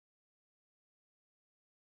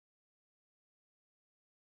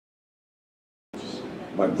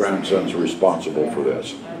My grandson's responsible for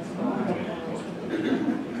this.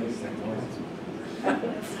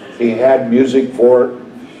 He had music for it,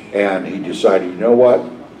 and he decided, you know what?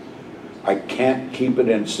 I can't keep it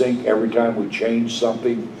in sync. Every time we change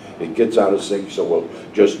something, it gets out of sync, so we'll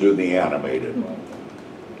just do the animated.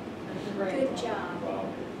 Good job.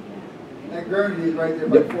 That Gurney is right there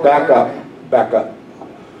by Fort Back Lauderdale. up, back up.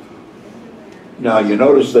 Now, you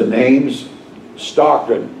notice the names,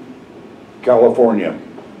 Stockton, California.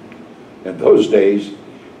 In those days,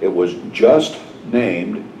 it was just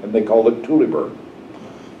named, and they called it Tuliburg.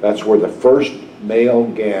 That's where the first male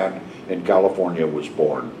Gann in California was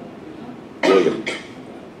born, William.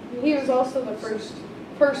 He was also the first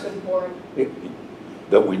person born.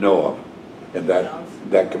 That we know of in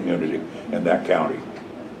that community, in that county.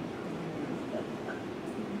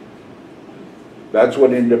 That's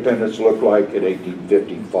what independence looked like in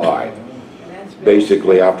 1855,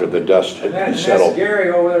 basically after the dust had And settled. that's Gary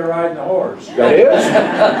over there riding the horse. That is?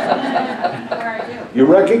 You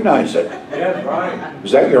recognize it? That's right.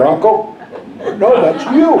 Is that your uncle? No, that's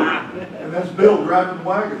you. And that's Bill driving the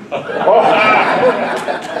wagon.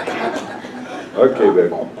 Okay,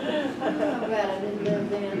 baby.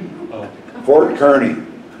 Fort Kearny.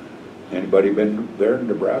 Anybody been there in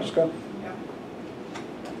Nebraska?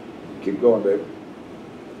 Keep going, babe.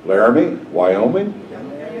 Laramie, Wyoming,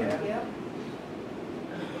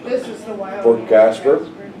 This is the Wyoming. Fort Casper,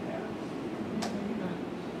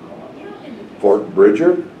 Fort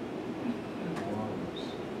Bridger,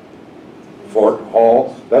 Fort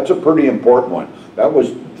Hall. That's a pretty important one. That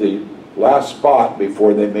was the last spot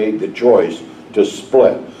before they made the choice to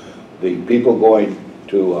split. The people going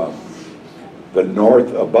to the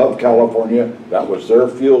north above California, that was their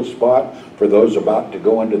fuel spot for those about to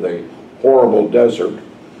go into the horrible desert,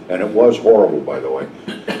 and it was horrible, by the way.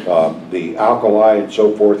 The alkali and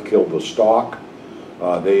so forth killed the stock.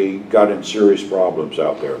 They got in serious problems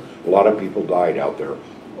out there. A lot of people died out there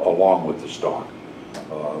along with the stock.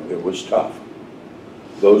 It was tough.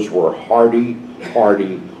 Those were hardy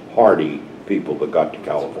people that got to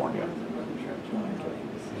California.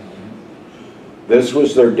 This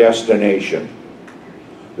was their destination.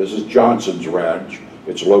 This is Johnson's Ranch.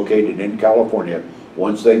 It's located in California.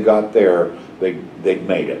 Once they got there, they'd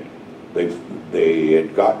made it. They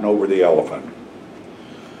had gotten over the elephant.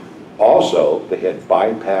 Also, they had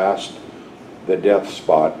bypassed the death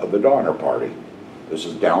spot of the Donner Party. This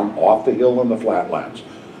is down off the hill in the flatlands.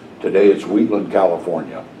 Today it's Wheatland,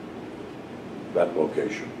 California, that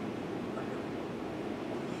location.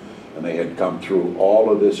 And they had come through all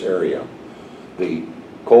of this area. The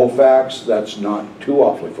Colfax, that's not too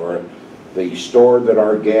awfully far. The store that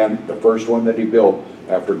our Gann, the first one that he built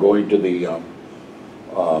after going to the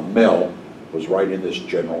mill, was right in this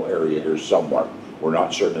general area here somewhere. We're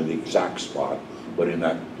not certain of the exact spot, but in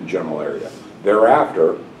that general area.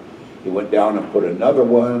 Thereafter, he went down and put another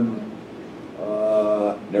one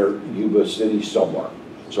near Yuba City somewhere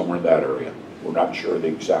in that area. We're not sure the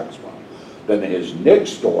exact spot. Then his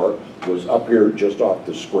next store was up here just off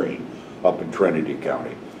the screen, up in Trinity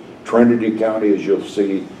County. Trinity County, as you'll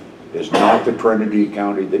see, is not the Trinity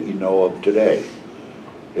County that you know of today.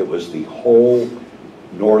 It was the whole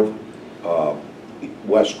northwest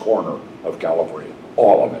corner of California,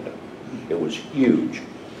 all of it. It was huge,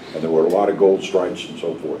 and there were a lot of gold stripes and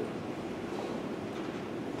so forth.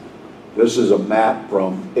 This is a map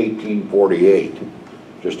from 1848,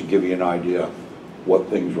 just to give you an idea what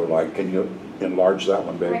things were like. Can you enlarge that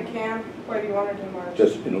one, babe? I can. Where do you want it to enlarge?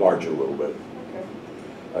 Just enlarge it a little bit. Okay.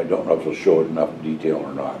 I don't know if it'll show it enough detail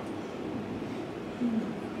or not.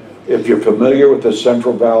 If you're familiar with the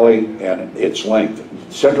Central Valley and its length,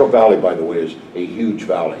 Central Valley, by the way, is a huge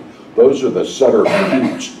valley. Those are the Sutter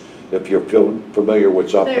Buttes, if you're familiar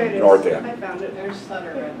what's up There in it the north is. end. I found it. There's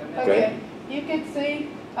Sutter in the middle. Okay. You can see,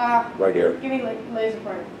 Right here. give me laser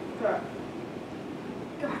pointer.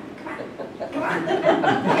 Come on.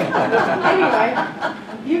 Anyway,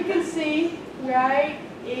 you can see right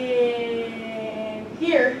in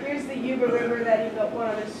here, here's the Yuba River that he built one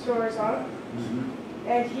of his stores on.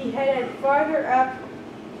 And he headed farther up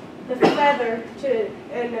the feather to,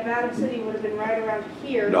 and Nevada City would have been right around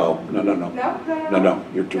here. No. No,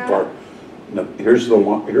 You're too No. far. No, here's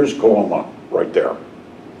Coloma, right there.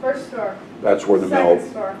 First store. That's where the Second mill,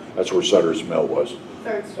 store. that's where Sutter's Mill was.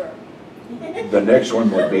 Third store. The next one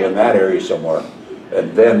would be in that area somewhere,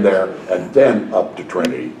 and then there, and then up to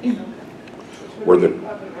Trinity. Where the,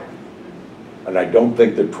 and I don't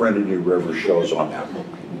think the Trinity River shows on that.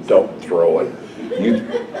 Don't throw it.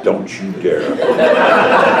 Don't you dare.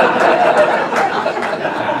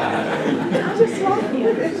 Just like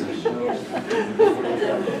you.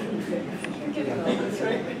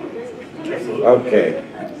 Okay.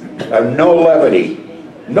 No levity.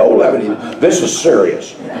 No levity. This is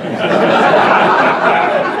serious. We're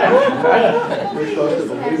supposed to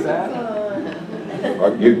believe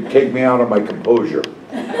that? You take me out of my composure.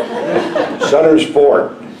 Sutter's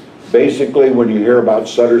Fort. Basically, when you hear about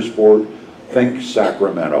Sutter's Fort, think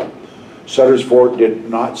Sacramento. Sutter's Fort did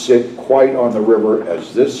not sit quite on the river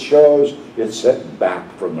as this shows. It set back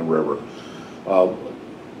from the river.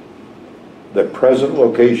 The present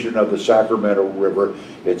location of the Sacramento River,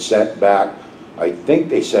 it set back, I think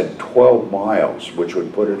they said 12 miles, which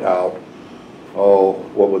would put it out, oh,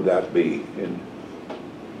 what would that be?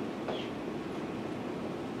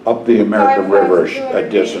 Up the American River, a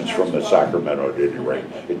distance from the Sacramento, at any rate.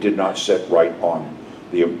 It did not sit right on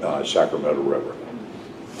the Sacramento River.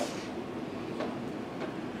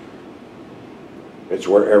 It's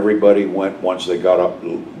where everybody went once they got up.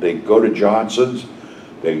 They'd go to Johnson's,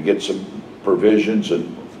 they'd get some provisions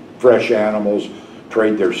and fresh animals,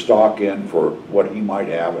 trade their stock in for what he might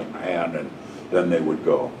have in hand, and then they would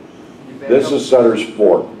go. This is Sutter's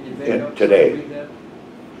Fort today.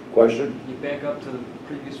 Question? You back up to the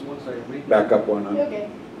previous ones I read? Back up one. Okay.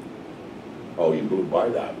 Oh, you blew by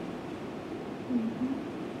that.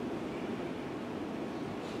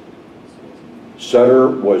 Sutter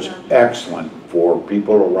was excellent for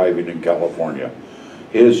people arriving in California.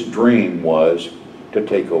 His dream was to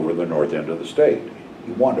take over the north end of the state.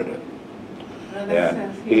 He wanted it.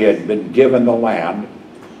 And he had been given the land,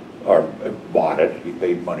 or bought it, he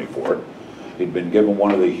paid money for it. He'd been given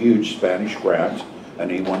one of the huge Spanish grants, and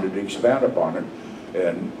he wanted to expand upon it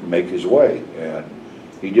and make his way. And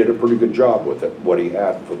he did a pretty good job with it, what he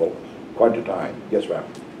had for quite a time. Yes, ma'am?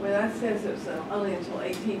 Well, that says it was only until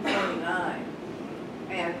 1849.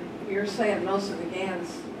 And you're saying most of the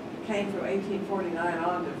Ganns came from 1849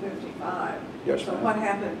 on to 55. Yes, So ma'am. what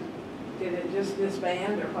happened? Did it just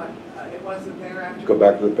disband, or what? It wasn't there after? Go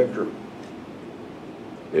back to the picture.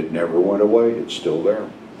 It never went away, it's still there.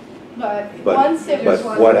 But But- once it was.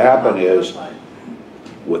 but what happened is,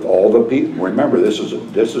 with all the people, remember, this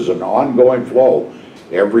is an ongoing flow.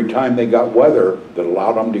 Every time they got weather that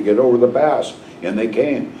allowed them to get over the pass, and they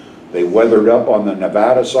came. They weathered up on the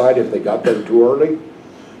Nevada side if they got there too early,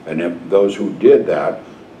 and if those who did that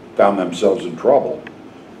found themselves in trouble.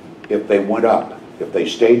 If they went up, if they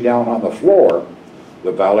stayed down on the floor,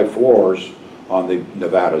 the valley floors on the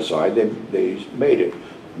Nevada side, they made it.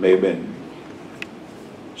 May have been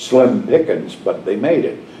slim pickings, but they made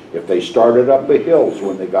it. If they started up the hills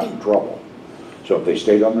when they got in trouble. So if they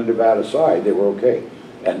stayed on the Nevada side, they were okay.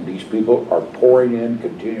 And these people are pouring in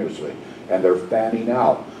continuously, and they're fanning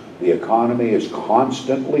out. The economy is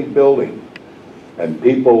constantly building, and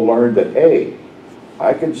people learn that, hey,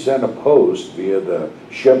 I can send a post via the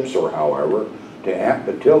ships or however to Aunt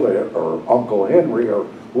Matilda or Uncle Henry or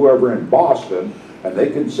whoever in Boston, and they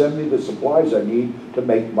can send me the supplies I need to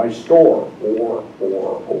make my store, or.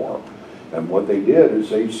 And what they did is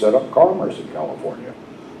they set up commerce in California.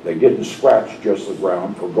 They didn't scratch just the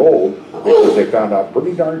ground for gold, because they found out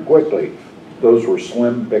pretty darn quickly those were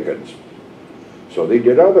slim pickings. So they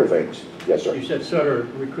did other things. Yes, sir. You said Sutter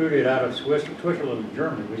recruited out of Switzerland,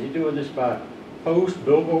 Germany. Was he doing this by post,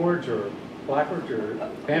 billboards, or placards, or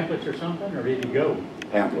pamphlets, or something, or did he go?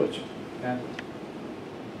 Pamphlets. Pamphlets.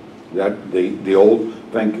 That the old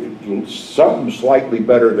thing, something slightly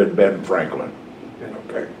better than Ben Franklin.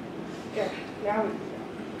 Okay. Yeah, now we.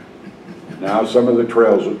 Now some of the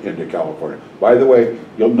trails into California. By the way,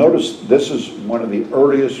 you'll notice this is one of the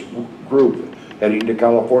earliest group heading to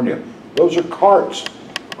California. Those are carts,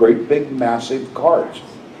 great big massive carts.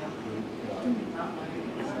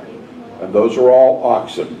 And those are all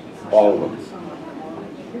oxen, all of them.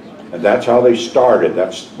 And that's how they started.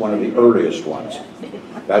 That's one of the earliest ones.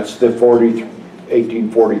 That's the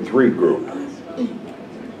 1843 group.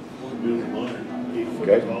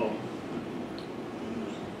 Okay.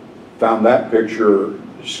 Found that picture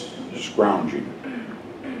scrounging.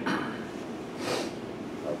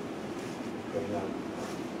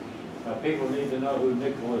 Now, people need to know who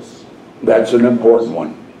Nicholas, That's an important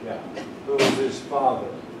one. yeah, who was his father.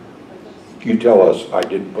 You tell us, I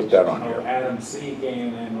didn't put that on Oh, here. Adam C.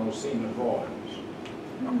 Gann and Rosina Boys.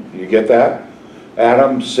 You get that?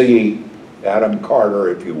 Adam C., Adam Carter,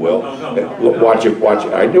 if you will. No. Watch it, watch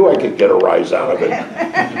it. I knew I could get a rise out of it.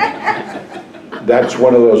 That's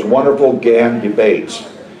one of those wonderful Gann debates,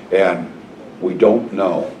 and we don't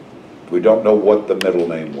know. We don't know what the middle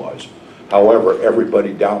name was. However,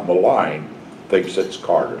 everybody down the line thinks it's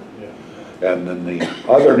Carter. Yeah. And then the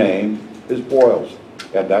other name is Boyles,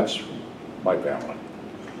 and that's my family.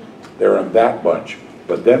 They're in that bunch.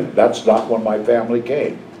 But then, that's not when my family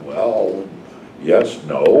came. Well, yes,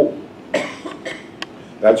 no.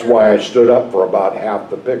 That's why I stood up for about half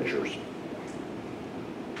the pictures.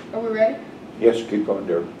 Are we ready? Yes, keep going,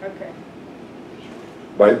 dear. Okay.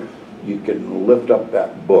 But you can lift up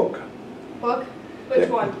that book, Book? Which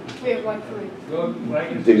one? We have like 3. Go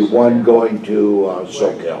Wagons. the one going to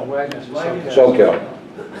SoCal. Wagons, SoCal.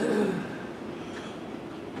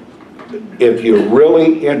 If you're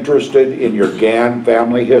really interested in your Gann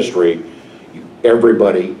family history,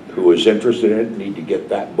 everybody who is interested in it need to get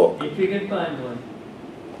that book, If you can find one.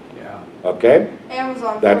 Yeah. okay?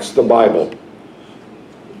 Amazon. That's the Bible. Did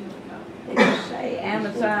you say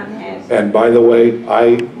Amazon has? And by the way,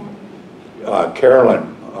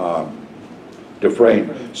 Carolyn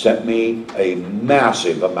Dufresne sent me a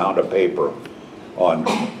massive amount of paper on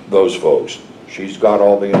those folks. She's got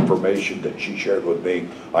all the information that she shared with me.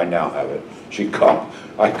 I now have it.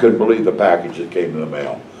 I couldn't believe the package that came in the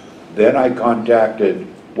mail. Then I contacted,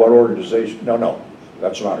 what organization? No,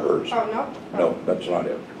 that's not hers. Oh, no? No, that's not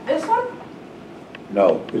it. This one?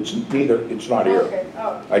 No, it's not here. Okay,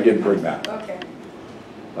 oh, I didn't bring that. okay.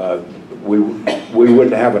 We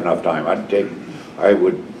wouldn't have enough time.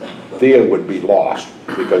 Thea would be lost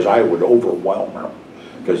because I would overwhelm her.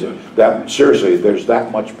 Because seriously, there's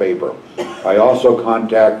that much paper. I also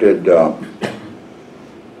contacted a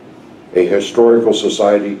historical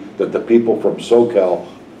society that the people from SoCal,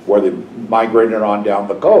 where they migrated on down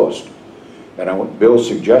the coast. And Bill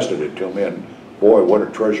suggested it to me, and boy, what a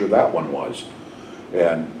treasure that one was.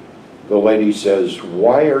 And the lady says,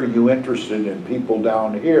 why are you interested in people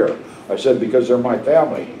down here? I said, because they're my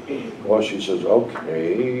family. Well, she says,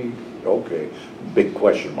 okay, big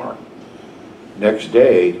question mark. Next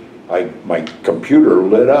day, my computer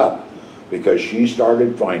lit up because she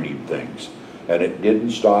started finding things, and it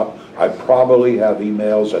didn't stop. I probably have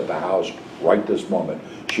emails at the house right this moment.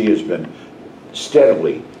 She has been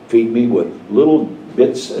steadily feeding me with little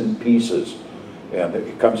bits and pieces, and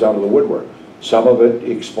it comes out of the woodwork. Some of it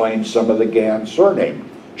explains some of the Gann surname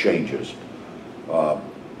changes.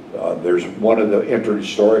 There's one of the interesting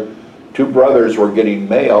story. 2 brothers were getting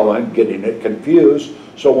mail and getting it confused,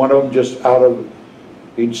 so one of them just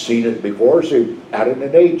he'd seen it before, so he added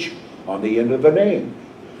an H on the end of the name.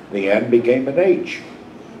 The N became an H,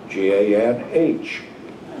 G-A-N-H.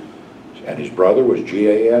 And his brother was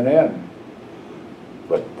G-A-N-N.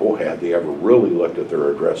 But boy, had they ever really looked at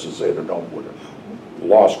their addresses, they'd have known what a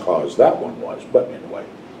lost cause that one was. But anyway.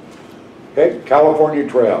 Okay, California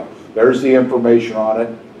Trail. There's the information on it.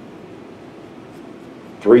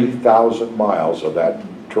 3,000 miles of that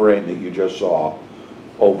terrain that you just saw,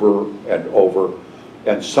 over and over.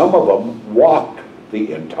 And some of them walked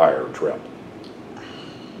the entire trip.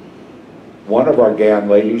 One of our Gann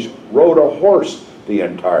ladies rode a horse the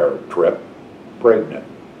entire trip, pregnant.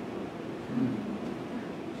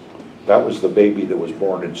 That was the baby that was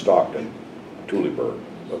born in Stockton, Tullyburg,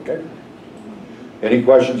 okay? Any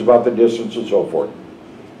questions about the distance and so forth?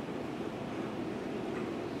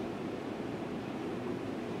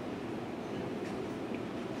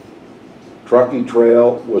 Truckee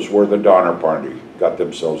Trail was where the Donner Party got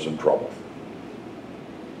themselves in trouble.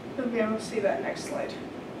 You'll be able to see that next slide.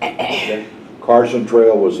 Okay. Carson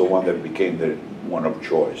Trail was the one that became the one of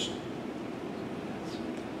choice.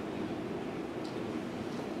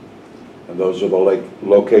 And those are the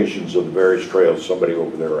locations of the various trails. Somebody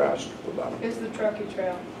over there asked about them. Here's the Truckee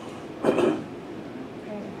Trail. And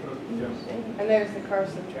there's the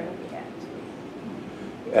Carson Trail.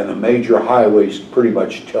 And the major highways pretty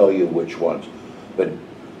much tell you which ones. But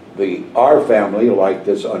our family, like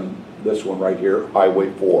this one right here,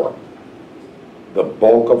 Highway 4. The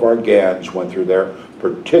bulk of our Ganns went through there,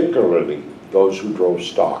 particularly those who drove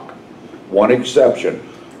stock. One exception,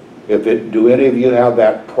 do any of you have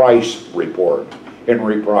that Price report,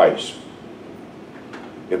 Henry Price?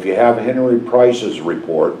 If you have Henry Price's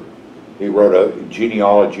report, he wrote a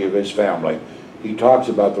genealogy of his family. He talks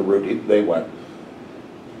about the route they went.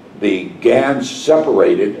 The Ganns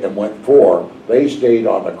separated and went 4. They stayed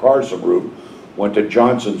on the Carson route, went to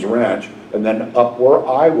Johnson's Ranch, and then up where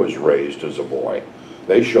I was raised as a boy.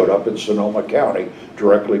 They showed up in Sonoma County,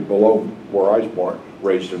 directly below where I was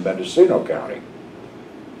raised in Mendocino County.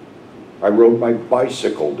 I rode my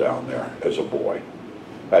bicycle down there as a boy.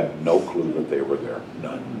 Had no clue that they were there.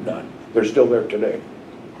 None. They're still there today.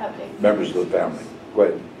 Members of the family. Go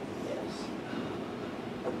ahead.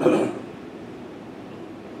 Yes.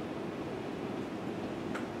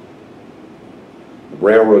 The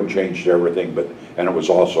railroad changed everything, and it was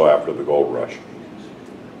also after the gold rush.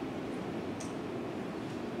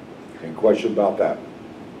 Any question about that?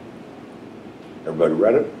 Everybody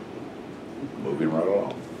read it? Moving right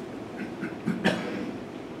along.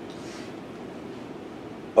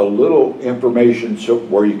 a little information so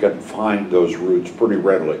where you can find those routes pretty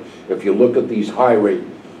readily. If you look at these highway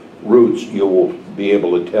routes, you will be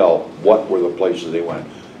able to tell what were the places they went.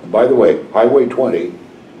 And by the way, Highway 20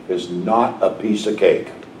 is not a piece of cake.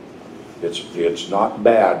 It's not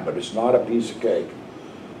bad, but it's not a piece of cake.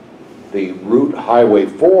 The route Highway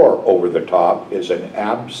 4 over the top is an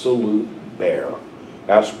absolute bear.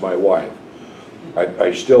 Ask my wife.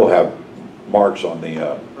 I still have marks on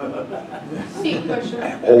the Seat cushion.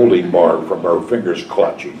 holding bar from her fingers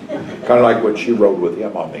clutching. Kind of like what she rode with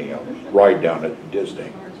him on the ride down at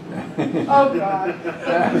Disney. Oh, God. The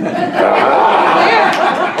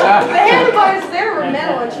handlebars there were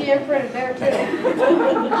metal, and she imprinted there, too.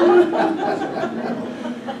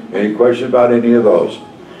 Any question about any of those?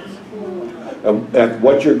 And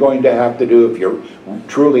what you're going to have to do if you're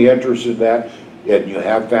truly interested in that, and you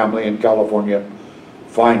have family in California,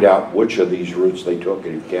 find out which of these routes they took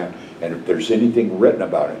if you can. And if there's anything written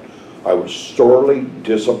about it. I was sorely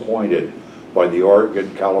disappointed by the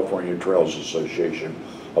Oregon-California Trails Association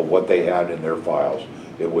of what they had in their files.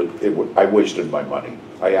 I wasted my money.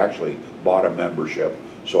 I actually bought a membership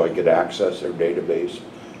so I could access their database,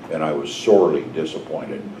 and I was sorely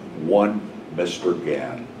disappointed. One Mr.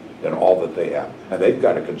 Gann and all that they have. And they've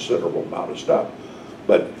got a considerable amount of stuff.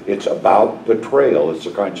 But it's about the trail. It's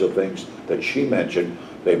the kinds of things that she mentioned.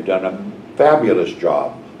 They've done a fabulous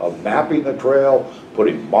job of mapping the trail,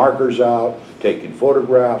 putting markers out, taking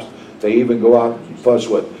photographs. They even go out and fuss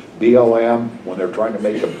with BLM when they're trying to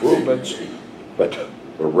make improvements. But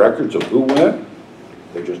the records of who went,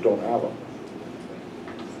 they just don't have them.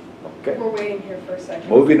 Okay. We're waiting here for a second.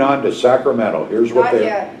 Moving on to Sacramento. Here's what Not they.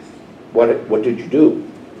 yet. What did you do?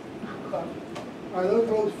 Are those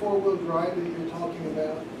roads four-wheel drive that you're talking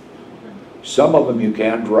about? Some of them you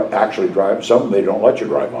can actually drive. Some they don't let you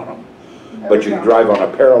drive on them. But you can drive on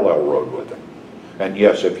a parallel road with them. And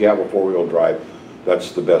yes, if you have a four-wheel drive,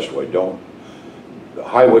 that's the best way.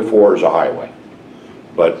 Highway 4 is a highway.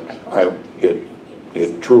 But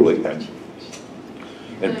it truly, and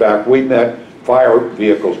in fact, we met fire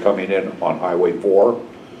vehicles coming in on Highway 4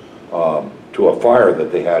 to a fire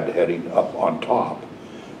that they had heading up on top.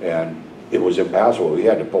 And it was impassable. We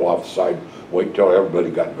had to pull off the side, wait until everybody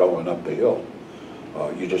got going up the hill.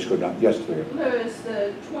 You just could not, yes, there. Louis,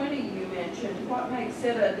 the 20 you mentioned, what makes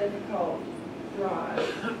it a difficult drive?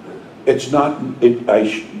 It's not,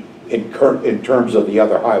 in terms of the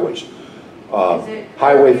other highways.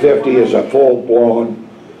 Highway 50 is a full-blown,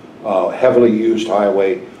 heavily used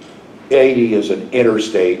highway. 80 is an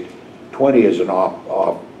interstate. 20 is an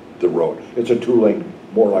off the road. It's a two-lane,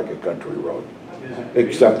 more like a country road.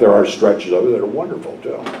 Except there are stretches of it that are wonderful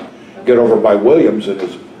too. Get over by Williams and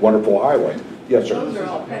it's a wonderful highway. Yes, sir. Those are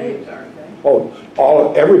all paved, aren't they?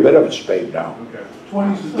 Oh, every bit of it's paved now.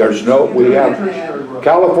 There's no, we have,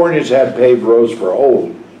 California's had paved roads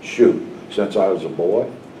for, since I was a boy.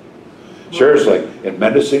 Seriously, in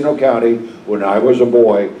Mendocino County, when I was a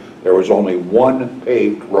boy, there was only one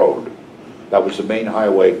paved road. That was the main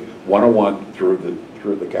highway, 101 through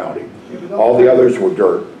the county. All the others were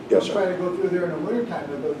dirt. Yes, sir. Try to go through there in the wintertime,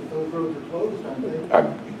 but those roads are closed, aren't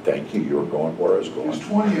they? Thank you, you were going where I was going. Is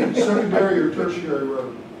 20 a secondary or tertiary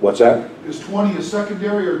road? What's that? Is 20 a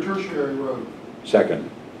secondary or tertiary road? Second.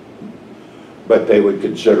 But they would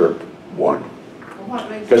consider it one, What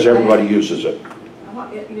makes because it everybody bad? uses it.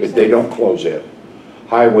 You If they said- don't close it.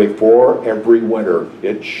 Highway 4, every winter,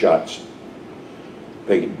 it shuts.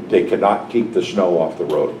 They cannot keep the snow off the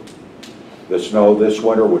road. The snow this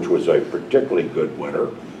winter, which was a particularly good winter,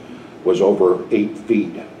 was over 8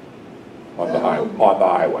 feet on the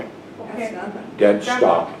highway. That's nothing. Dead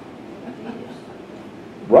stop.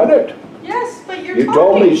 Run it. Yes, but you're You talking.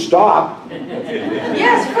 told me stop.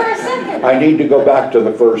 Yes, for a second. I need to go back to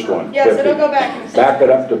the first one. Yes, 50. it'll go back in a second. Back it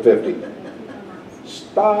up to 50.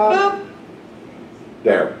 Stop. Boop.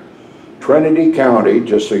 There. Trinity County,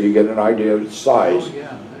 just so you get an idea of the size, Oh,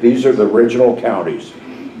 yeah. these are the original counties.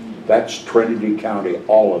 That's Trinity County,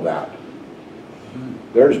 all of that.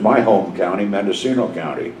 There's my home county, Mendocino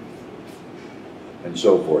County, and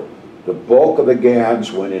so forth. The bulk of the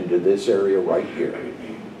Ganns went into this area right here.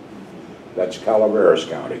 That's Calaveras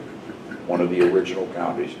County, one of the original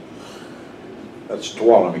counties. That's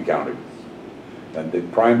Tuolumne County. And the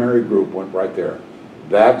primary group went right there.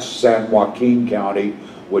 That's San Joaquin County,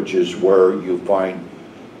 which is where you find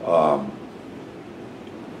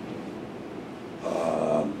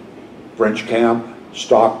French Camp,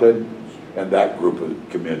 Stockton, and that group of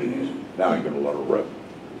communities. Now you're going to let her rip.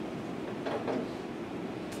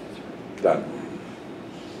 Done.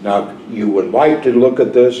 Now, you would like to look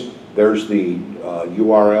at this. There's the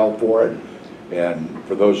URL for it. And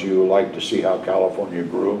for those of you who like to see how California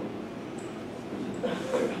grew,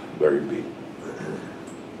 there you be.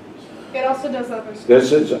 It also does other stuff.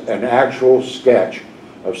 This is an actual sketch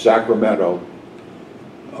of Sacramento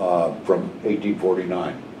from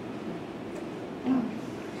 1849.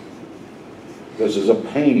 This is a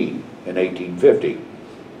painting in 1850.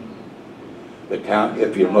 The town,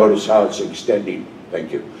 if you notice how it's extending,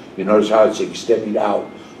 thank you, you notice how it's extending out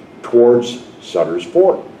towards Sutter's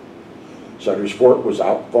Fort. Sutter's Fort was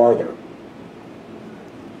out farther.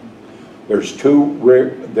 There's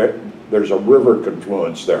there's a river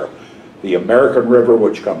confluence there. The American River,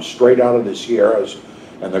 which comes straight out of the Sierras,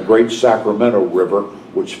 and the Great Sacramento River,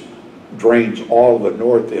 which drains all the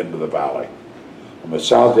north end of the valley. On the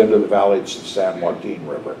south end of the valley, it's the San Joaquin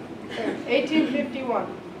River. 1851.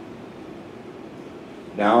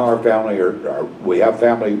 Now our family we have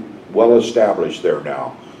family well established there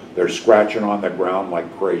now. They're scratching on the ground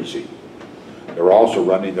like crazy. They're also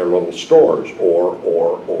running their little stores,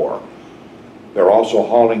 or. They're also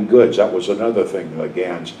hauling goods. That was another thing the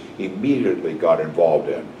Ganns immediately got involved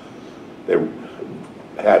in. They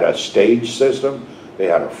had a stage system, they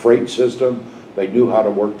had a freight system, they knew how to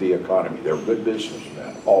work the economy. They're good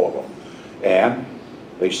businessmen, all of them. And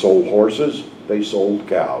they sold horses, they sold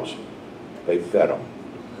cows. They fed them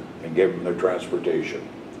and gave them their transportation.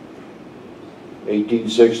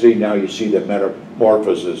 1860, now you see the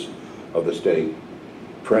metamorphosis of the state.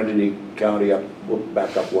 Trinity County,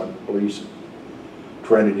 back up one, please.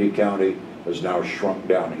 Trinity County has now shrunk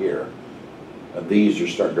down here. And these are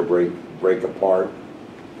starting to break apart,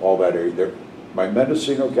 all that area there. My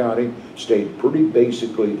Mendocino County stayed pretty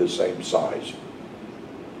basically the same size.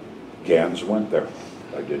 Ganns went there.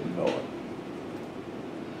 I didn't know it.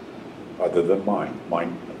 Other than mine.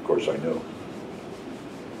 Mine, of course, I knew.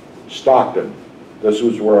 Stockton. This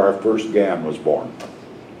was where our first Gann was born.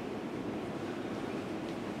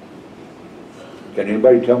 Can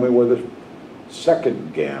anybody tell me where the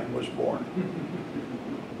second Gann was born?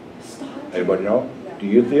 Anybody know?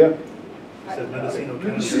 Deuthia? Mendocino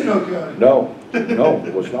County. No,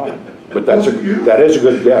 it was not. But that is a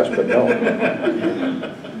good guess, but no.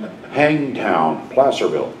 Hangtown,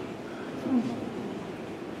 Placerville.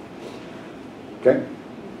 Okay,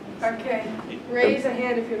 Okay, raise a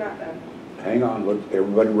hand if you're not done. hang on,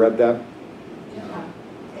 everybody read that?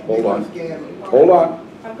 Hold on, Gann. hold on.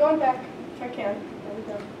 I'm going back if I can. There we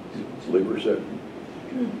go. Leave her sit.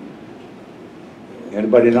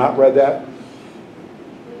 Anybody not read that?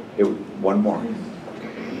 One more.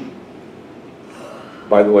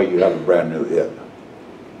 By the way, you have a brand new hit.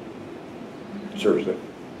 Seriously.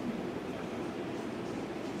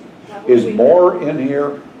 Is more in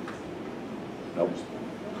here? Nope.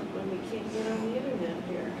 When we can't get on the internet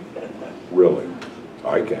here. Really?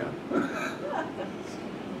 I can.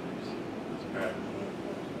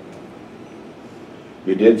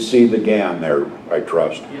 You did see the Gann there, I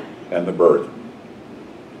trust, and the birth.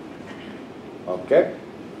 Okay?